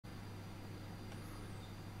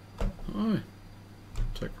Hi,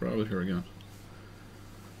 Tech Rabbit here again.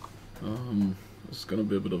 This is going to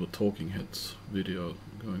be a bit of a talking heads video,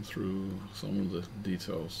 going through some of the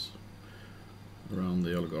details around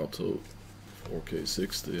the Elgato 4K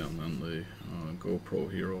 60 and then the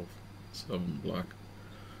GoPro Hero 7 Black,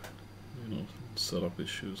 you know, setup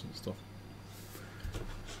issues and stuff.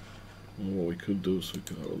 Well, what we could do is we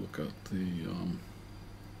could have a look at the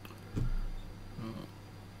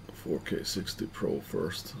 4K 60 Pro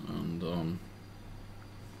first, and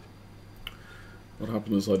what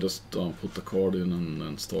happened is I just put the card in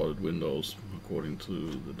and started Windows. According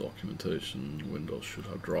to the documentation, Windows should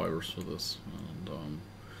have drivers for this, and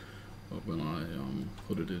but when I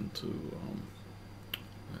put it into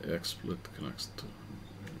XSplit, connects to,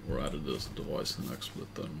 or added as a device in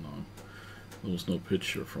XSplit, then there was no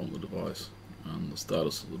picture from the device, and the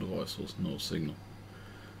status of the device was no signal.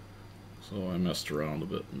 So I messed around a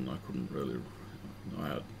bit, and I couldn't really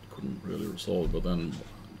resolve it. But then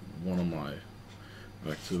one of my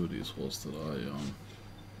activities was that I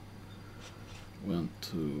went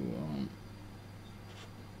to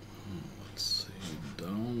let's see,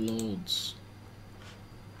 downloads,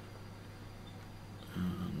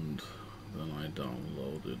 and then I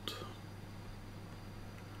downloaded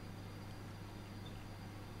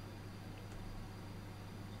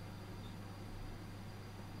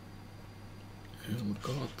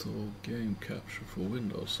elgato game capture for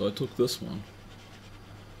Windows. So I took this one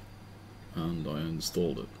and I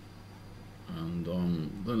installed it, and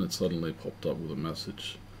then it suddenly popped up with a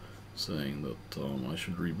message saying that I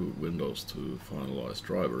should reboot Windows to finalize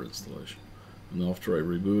driver installation. And after I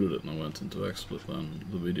rebooted it and I went into XSplit, then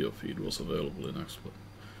the video feed was available in XSplit,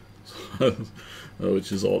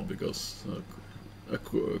 which is odd because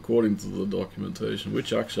according to the documentation,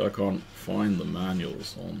 which actually I can't find the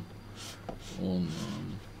manuals on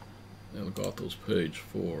Elgato's page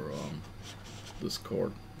for this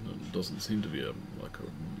card. It doesn't seem to be like a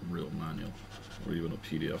real manual or even a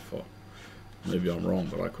PDF file. Maybe I'm wrong,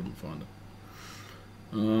 but I couldn't find it.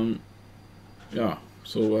 Yeah,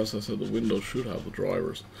 so as I said, the Windows should have the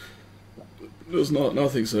drivers. There's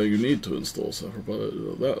nothing saying you need to install separate,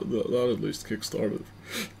 but that at least kickstarted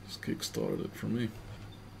it for me.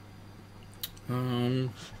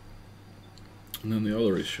 And then the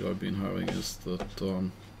other issue I've been having is that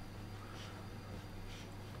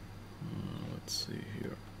let's see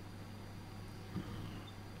here.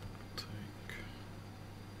 Take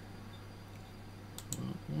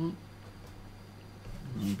that one.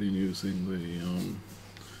 I've been using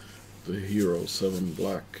the Hero 7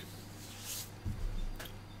 Black,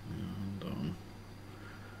 and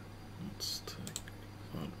let's take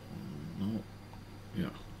that one. No,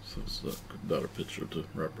 yeah, so it's a better picture to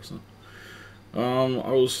represent.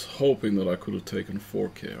 I was hoping that I could have taken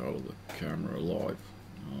 4K out of the camera live,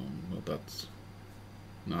 but that's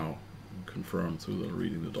now confirmed through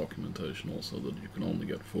reading the documentation also, that you can only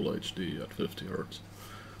get full HD at 50 Hz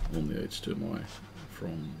on the HDMI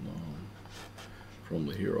from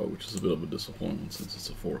the Hero, which is a bit of a disappointment since it's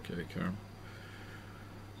a 4K camera.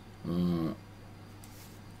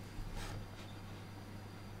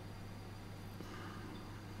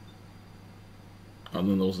 And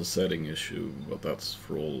then there was a setting issue, but that's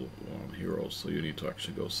for all Heroes, so you need to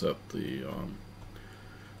actually go set the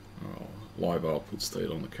live output state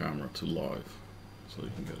on the camera to live, so you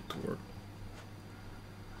can get it to work.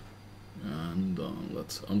 And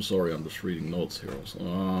I'm sorry, I'm just reading notes here also.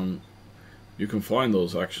 You can find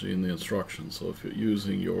those actually in the instructions, so if you're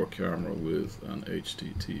using your camera with an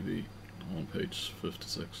HD TV on page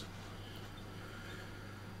 56.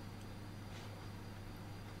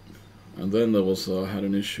 And then there was had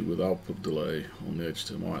an issue with output delay on the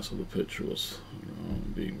HDMI, so the picture was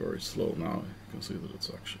being very slow. Now you can see that it's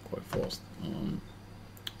actually quite fast.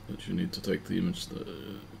 That you need to take the image,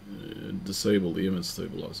 disable the image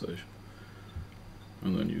stabilization,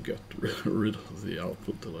 and then you get rid of the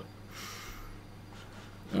output delay.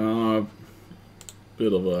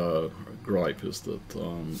 Bit of a gripe is that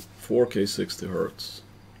 4K 60 Hz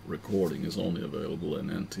recording is only available in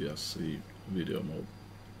NTSC video mode.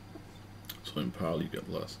 So in PAL you get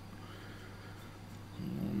less.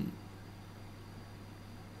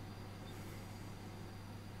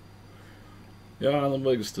 Yeah, the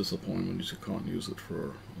biggest disappointment is you can't use it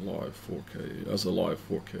for live 4K as a live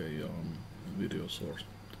 4K video source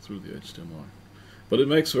through the HDMI. But it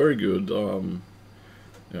makes very good,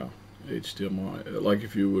 yeah, HDMI. Like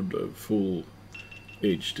if you would full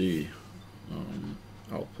HD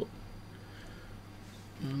output.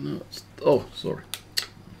 And that's, oh, sorry.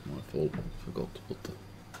 My fault, forgot to put the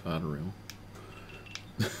battery on.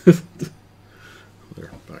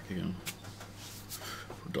 There, back again.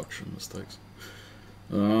 production mistakes.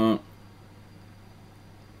 So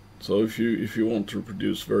if you want to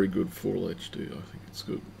produce very good full HD, I think it's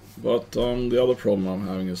good. But the other problem I'm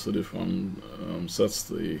having is that if one sets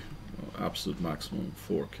the absolute maximum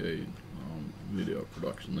 4K video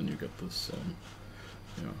production, then you get this,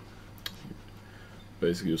 yeah,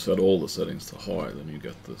 basically you set all the settings to high, then you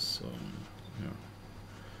get this, yeah,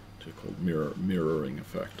 what you call mirroring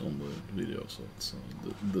effect on the video. So it's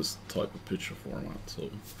this type of picture format. So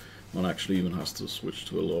one actually even has to switch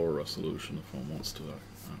to a lower resolution if one wants to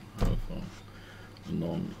have a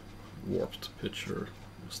non-warped picture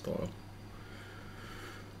style.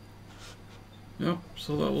 Yeah,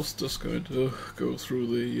 so that was just going to go through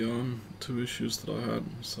the 2 issues that I had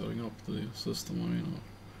setting up the system. I mean,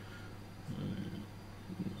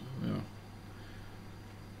 yeah,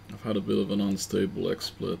 I've had a bit of an unstable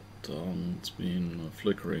XSplit. It's been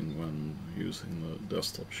flickering when using the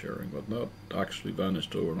desktop sharing, but that actually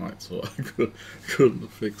vanished overnight, so I couldn't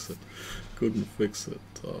fix it. Couldn't fix it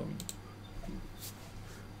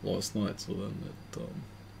last night, so then it,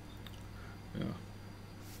 yeah.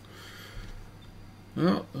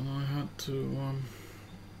 Yeah, then I had to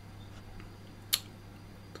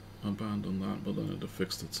abandon that, but then it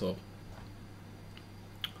fixed itself.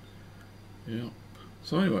 Yeah.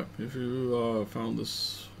 So anyway, if you found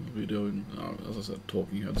this video, as I said,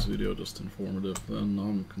 Talking Heads video, just informative,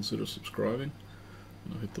 then consider subscribing.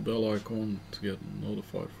 Hit the bell icon to get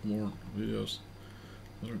notified for more videos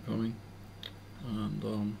that are coming. And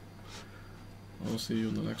I'll see you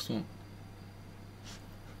in the next one.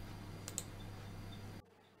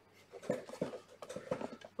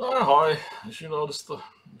 Hi, as you noticed, the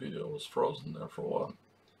video was frozen there for a while.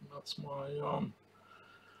 That's my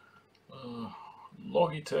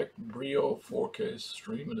Logitech Brio 4K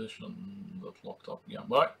Stream Edition that locked up again.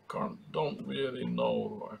 But I don't really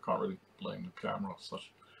know, I can't really blame the camera as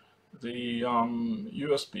such. The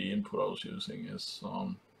USB input I was using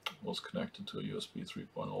was connected to a USB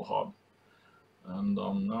 3.0 hub, and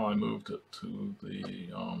now I moved it to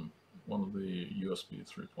the one of the USB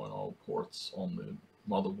 3.0 ports on the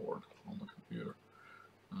motherboard on the computer,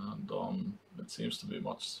 and it seems to be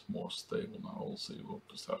much more stable now. We'll see. We'll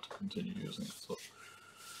just have to continue using it. So,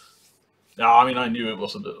 yeah, I mean, I knew it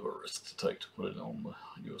was a bit of a risk to take to put it on the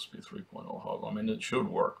USB 3.0 hub. I mean, it should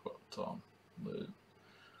work, but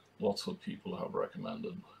lots of people have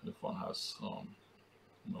recommended if one has you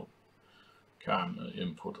know, CAM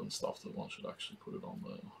input and stuff, that one should actually put it on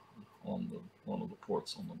one of the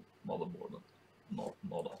ports on the motherboard, not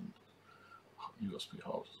on USB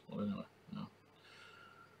hubs. But anyway, yeah.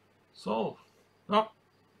 So, now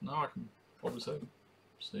I can probably say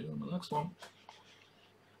see you in the next one.